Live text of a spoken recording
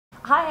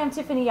Hi, I'm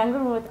Tiffany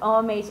Youngman with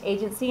OMH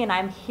Agency, and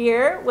I'm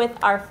here with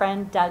our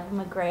friend Doug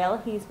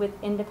McGrail. He's with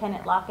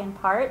Independent Lock and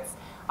Parts,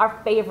 our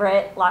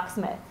favorite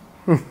locksmith.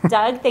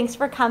 Doug, thanks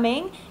for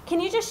coming. Can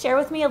you just share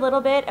with me a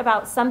little bit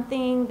about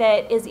something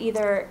that is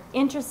either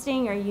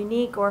interesting or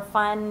unique or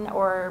fun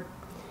or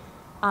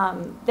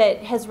that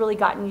has really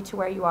gotten you to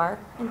where you are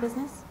in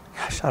business?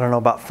 Gosh, I don't know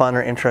about fun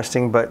or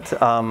interesting, but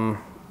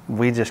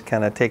we just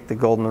kind of take the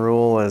golden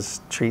rule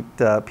as treat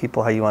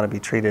people how you want to be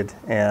treated,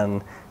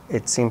 and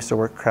it seems to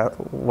work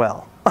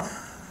well.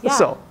 Yeah.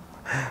 So.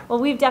 Well,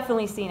 we've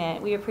definitely seen it.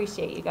 We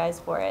appreciate you guys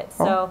for it.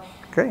 So,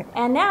 great.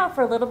 And now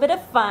for a little bit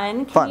of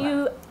fun, can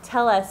you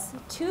tell us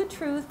 2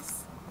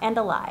 truths and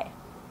a lie?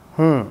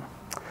 All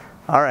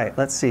right,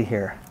 let's see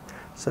here.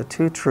 So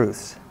 2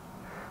 truths.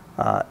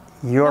 No.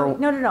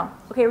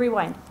 Okay,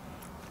 rewind.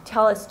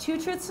 Tell us 2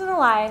 truths and a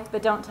lie,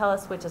 but don't tell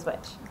us which is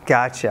which.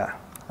 Gotcha.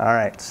 All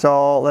right,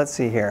 so let's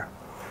see here.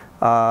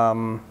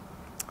 Elk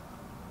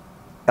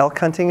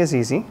hunting is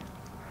easy.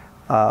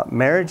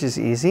 Marriage is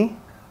easy.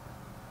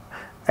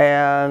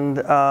 And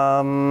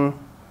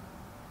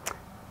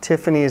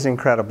Tiffany is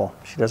incredible.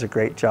 She does a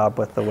great job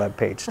with the web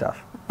page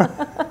stuff.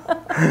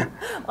 Well,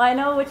 I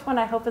know which one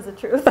I hope is the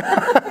truth.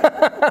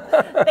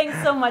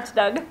 Thanks so much,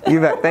 Doug. You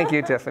bet. Thank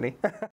you, Tiffany.